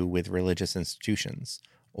to do with religious institutions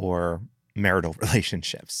or marital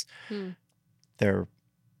relationships.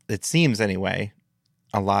 It seems anyway,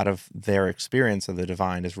 a lot of their experience of the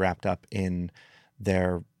divine is wrapped up in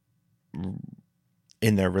their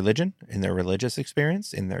religion, in their religious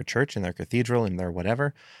experience, in their church, in their cathedral, in their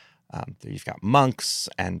whatever. You've got monks,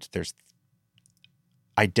 and there's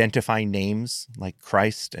identifying names like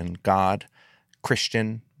Christ and God,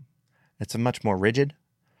 Christian. It's a much more rigid.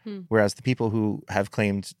 Whereas the people who have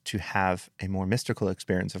claimed to have a more mystical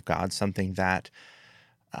experience of God, something that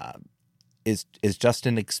is just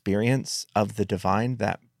an experience of the divine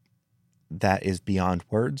that is beyond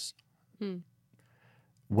words.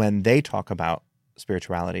 When they talk about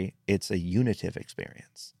spirituality, it's a unitive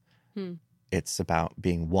experience. It's about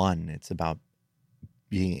being one. It's about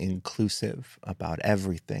being inclusive about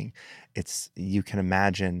everything. You can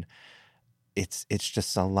imagine it's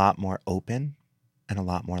just a lot more open and a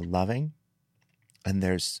lot more loving. And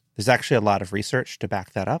there's actually a lot of research to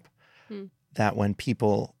back that up, that when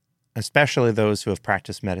people, especially those who have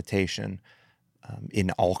practiced meditation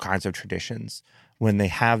in all kinds of traditions, when they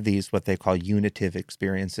have these, what they call unitive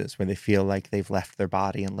experiences, where they feel like they've left their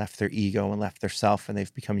body and left their ego and left their self, and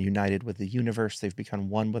they've become united with the universe, they've become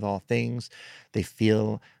one with all things, they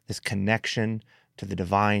feel this connection to the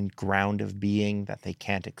divine ground of being that they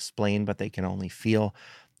can't explain, but they can only feel.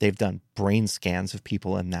 They've done brain scans of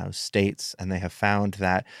people in those states, and they have found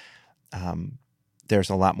that there's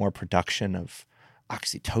a lot more production of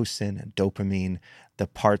oxytocin and dopamine. The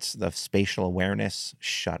parts of spatial awareness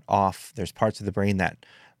shut off. There's parts of the brain that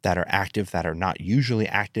are active that are not usually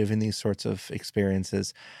active in these sorts of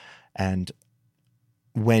experiences. And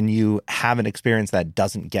when you have an experience that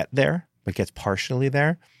doesn't get there, but gets partially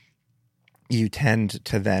there, you tend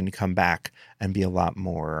to then come back and be a lot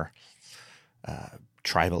more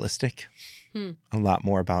tribalistic, a lot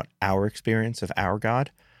more about our experience of our God.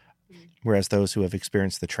 Whereas those who have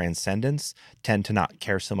experienced the transcendence tend to not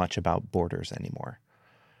care so much about borders anymore.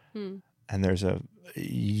 And there's a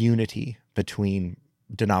unity between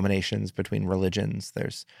denominations, between religions.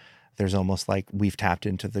 There's almost like we've tapped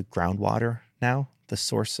into the groundwater now, the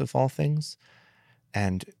source of all things.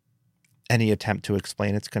 And any attempt to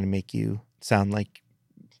explain it's going to make you sound like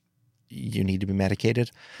you need to be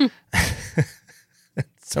medicated.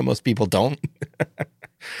 So most people don't.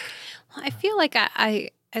 I feel like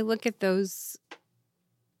I look at those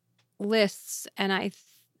lists and I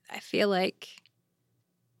feel like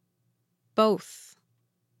both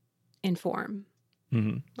inform.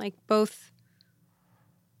 Like both,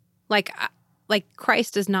 like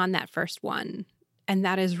Christ is not in that first one. And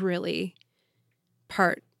that is really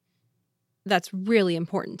part that's really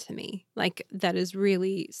important to me. Like that is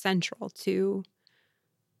really central to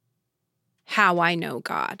how I know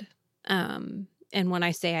God. And when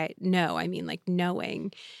I say I know, I mean like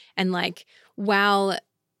knowing. And like, while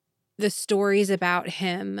the stories about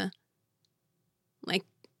him, like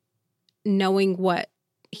knowing what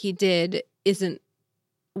he did isn't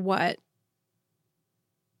what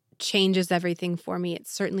changes everything for me, it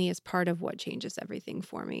certainly is part of what changes everything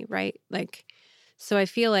for me, right? Like, so I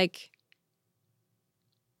feel like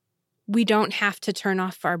we don't have to turn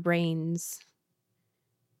off our brains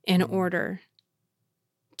in order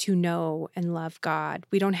to know and love God.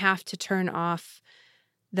 We don't have to turn off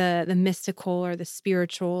the mystical or the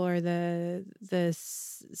spiritual or the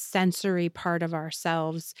sensory part of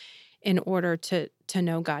ourselves in order to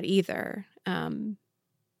know God either. You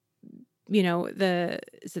know,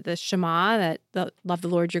 is it the Shema that love the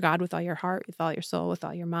Lord your God with all your heart, with all your soul, with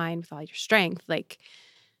all your mind, with all your strength, like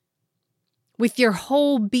with your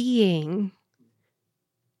whole being,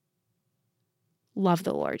 love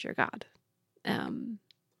the Lord your God.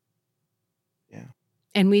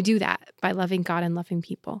 And we do that by loving God and loving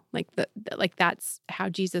people. Like like that's how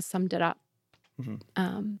Jesus summed it up.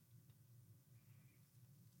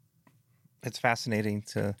 It's fascinating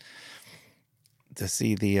to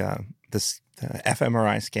see the the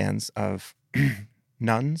fMRI scans of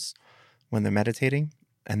nuns when they're meditating,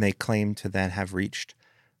 and they claim to then have reached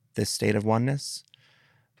this state of oneness,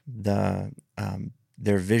 their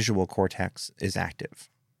visual cortex is active.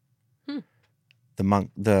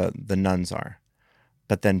 The nuns are.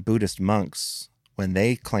 But then Buddhist monks, when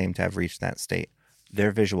they claim to have reached that state,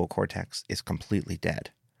 their visual cortex is completely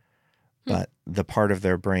dead. But the part of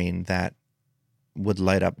their brain that would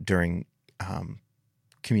light up during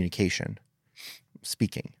communication,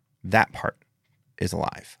 speaking, that part is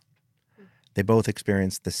alive. They both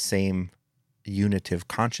experience the same unitive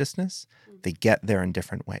consciousness. They get there in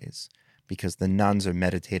different ways because the nuns are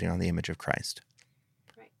meditating on the image of Christ.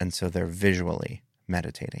 Right. And so they're visually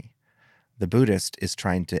meditating. The Buddhist is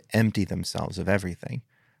trying to empty themselves of everything.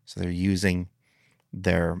 So they're using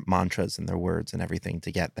their mantras and their words and everything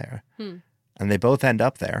to get there. And they both end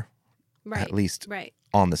up there, at least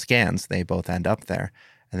on the scans, they both end up there,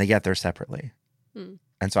 and they get there separately.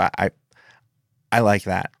 And so I like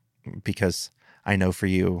that because I know for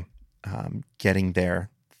you, getting there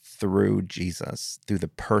through Jesus, through the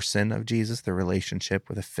person of Jesus, the relationship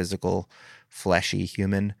with a physical, fleshy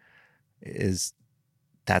human,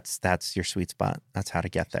 that's your sweet spot. That's how to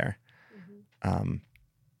get there.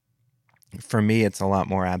 For me, it's a lot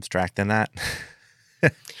more abstract than that.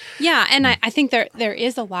 Yeah, and I think there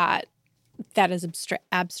is a lot that is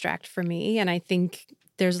abstract for me, and I think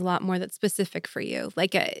there's a lot more that's specific for you.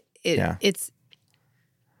 Like it's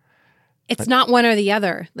not one or the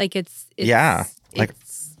other. Like it's like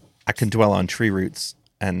I can dwell on tree roots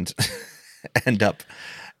and end up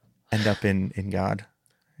in God.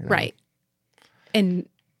 You know? Right. And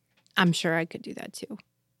I'm sure I could do that too.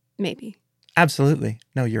 Maybe. Absolutely.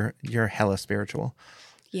 No, you're hella spiritual.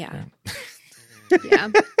 Yeah. Yeah.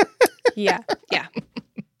 Yeah.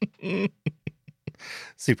 Yeah.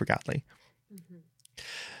 Super godly.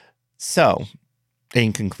 So,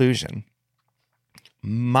 in conclusion,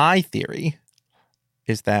 my theory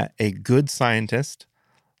is that a good scientist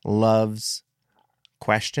loves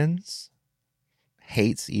questions,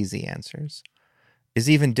 hates easy answers, is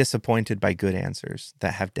even disappointed by good answers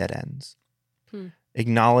that have dead ends,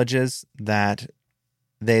 acknowledges that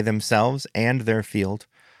they themselves and their field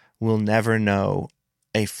will never know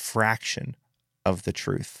a fraction of the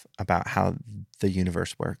truth about how the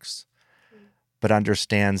universe works, but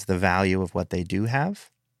understands the value of what they do have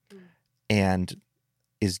and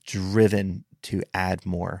is driven to add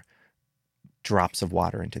more drops of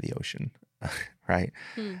water into the ocean, right?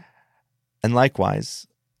 And likewise,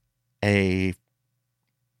 a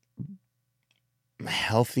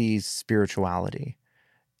healthy spirituality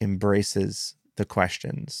embraces the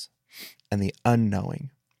questions and the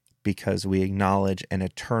unknowing because we acknowledge an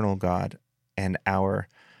eternal God and our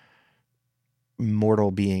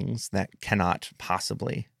mortal beings that cannot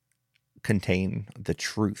possibly contain the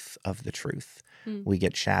truth of the truth. We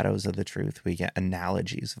get shadows of the truth. We get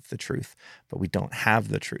analogies of the truth, but we don't have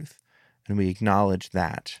the truth. And we acknowledge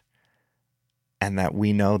that, and that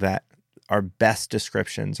we know that our best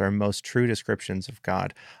descriptions, our most true descriptions of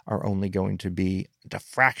God are only going to be a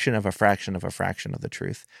fraction of a fraction of a fraction of the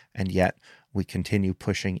truth. And yet we continue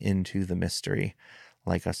pushing into the mystery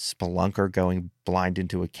like a spelunker going blind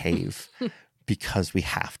into a cave because we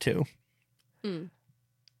have to.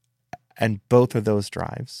 And both of those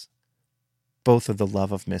drives, both of the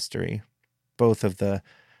love of mystery, both of the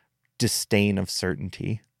disdain of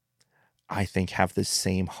certainty, I think have the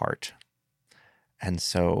same heart. And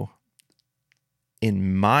so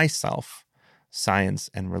in myself, science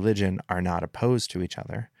and religion are not opposed to each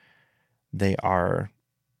other. They are,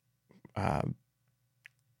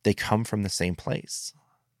 they come from the same place.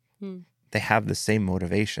 They have the same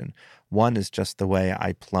motivation. One is just the way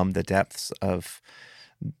I plumb the depths of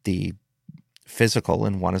the physical,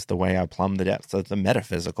 and one is the way I plumb the depths of the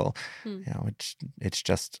metaphysical. You know, it's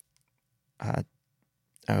just,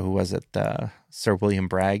 who was it? Sir William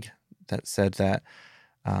Bragg that said that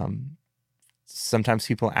sometimes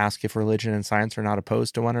people ask if religion and science are not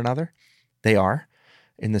opposed to one another. They are,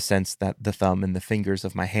 in the sense that the thumb and the fingers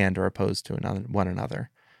of my hand are opposed to one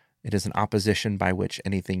another. It is an opposition by which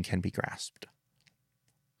anything can be grasped.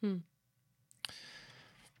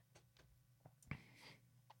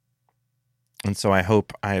 And so I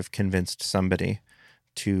hope I have convinced somebody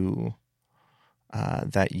to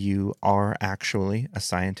that you are actually a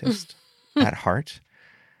scientist at heart,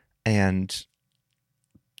 and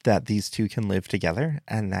that these two can live together,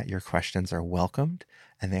 and that your questions are welcomed,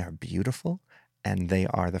 and they are beautiful, and they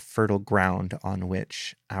are the fertile ground on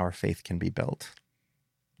which our faith can be built.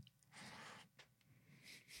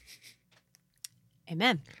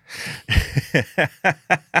 Amen.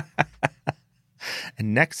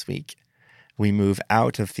 And next week, We move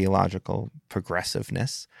out of theological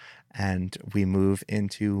progressiveness and we move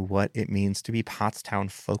into what it means to be Pottstown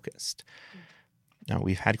focused. Now,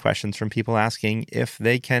 we've had questions from people asking if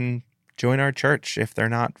they can join our church if they're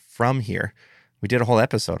not from here. We did a whole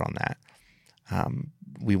episode on that.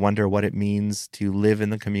 We wonder what it means to live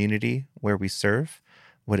in the community where we serve,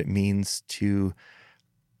 what it means to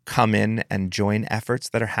come in and join efforts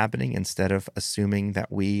that are happening instead of assuming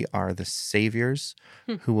that we are the saviors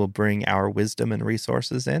who will bring our wisdom and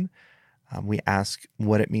resources in. We ask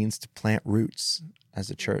what it means to plant roots as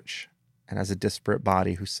a church and as a disparate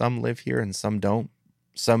body who some live here and some don't.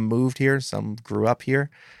 Some moved here, some grew up here.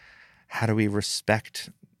 How do we respect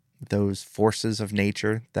those forces of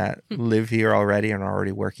nature that live here already and are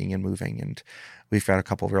already working and moving? And we've got a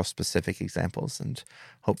couple of real specific examples and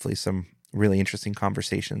hopefully some really interesting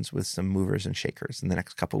conversations with some movers and shakers in the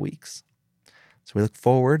next couple of weeks. So we look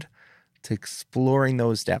forward to exploring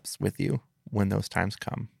those depths with you when those times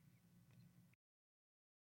come.